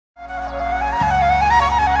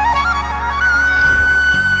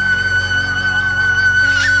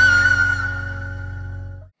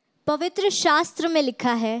पवित्र शास्त्र में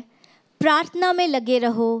लिखा है, प्रार्थना में लगे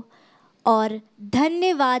रहो और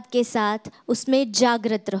धन्यवाद के साथ उसमें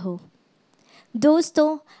जागृत रहो।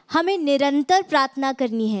 दोस्तों, हमें निरंतर प्रार्थना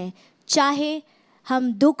करनी है। चाहे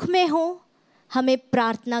हम दुख में हों, हमें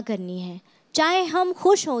प्रार्थना करनी है। चाहे हम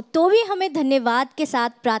खुश हों तो भी हमें धन्यवाद के साथ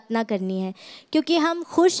प्रार्थना करनी है, क्योंकि हम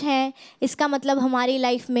खुश हैं इसका मतलब हमारी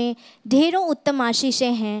लाइफ में ढेरों उत्तम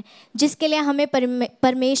आशीषें हैं, जिसके लिए हमें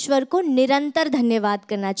परमेश्वर को निरंतर धन्यवाद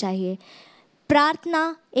करना चाहिए।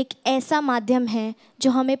 प्रार्थना एक ऐसा माध्यम है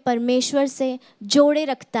जो हमें परमेश्वर से जोड़े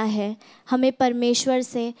रखता है, हमें परमेश्वर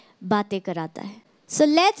से बातें कराता है। So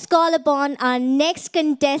let's call upon our next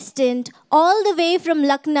contestant all the way from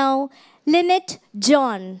Lucknow, Lynette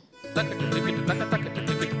John.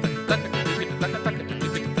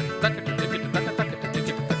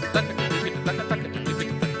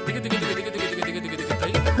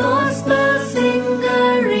 Gospel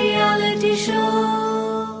Singer Reality Show.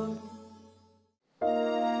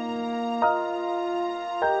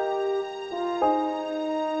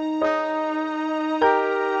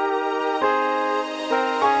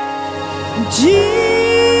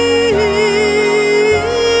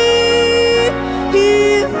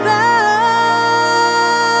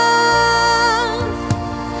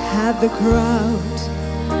 The crowd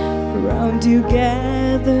around you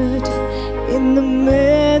gathered in the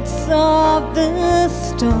midst of the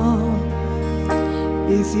storm.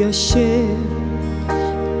 Is your ship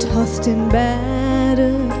tossed and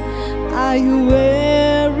battered? Are you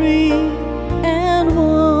weary and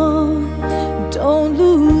worn? Don't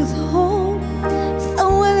lose hope.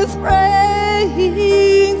 Someone is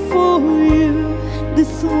praying for you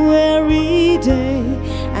this very day,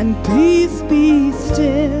 and peace be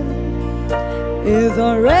still is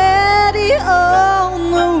already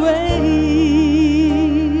on the way.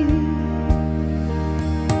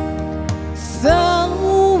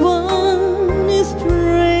 Someone is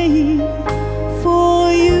praying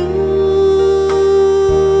for you.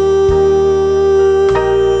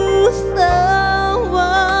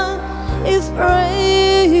 Someone is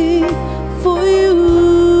praying for you.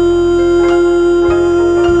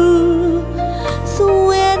 So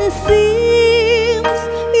when it seems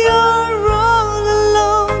you're all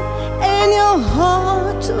alone and your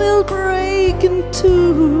heart will break in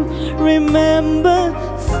two, remember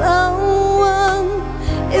someone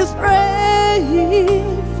is praying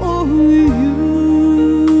for you.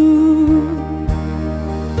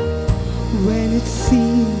 When it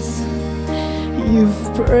seems you've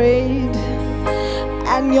prayed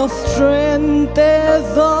and your strength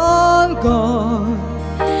is all gone,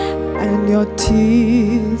 and your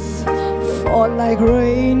tears fall like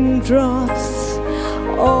raindrops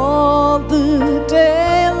all the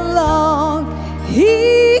day long,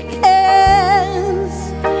 He cares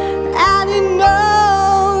and He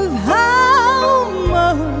knows how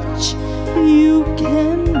much you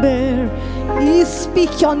can bear. He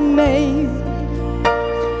speak your name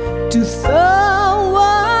to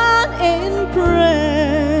someone in prayer.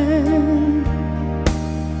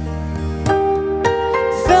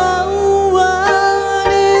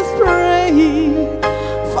 Someone is praying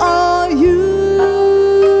for you.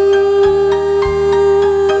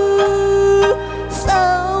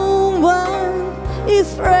 Someone is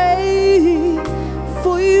praying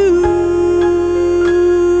for you.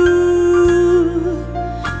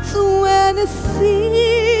 So when it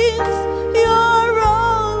seems you're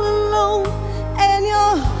all alone and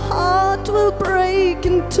your heart will break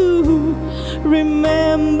in two,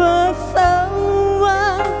 remember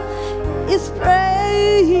someone is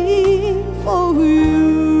praying for you.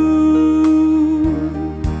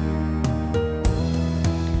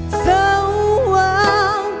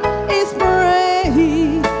 Someone is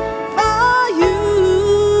praying for you.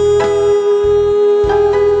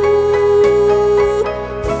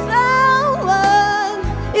 Someone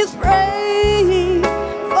is praying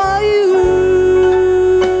for you.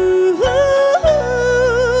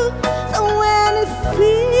 So when it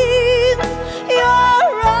seems you're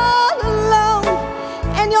all alone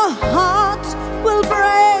and your heart will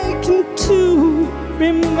break in two,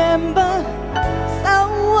 remember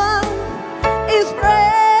someone is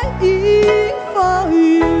praying for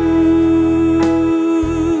you.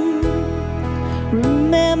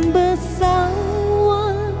 Remember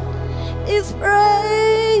someone is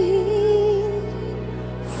praying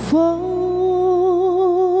for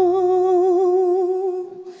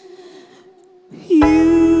you.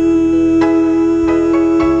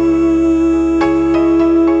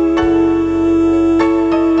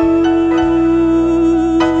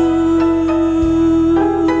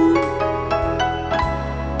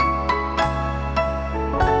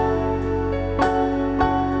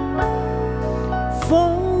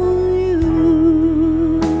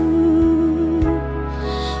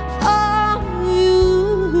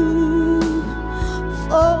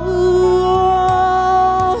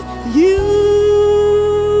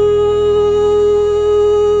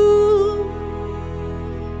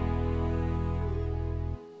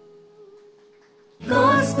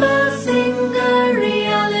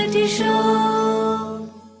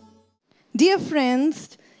 dear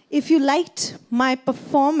friends, if you liked my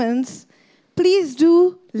performance, please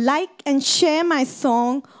do like and share my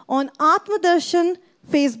song on Atmadarshan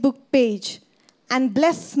Facebook page and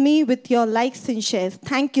bless me with your likes and shares.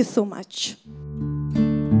 Thank you so much.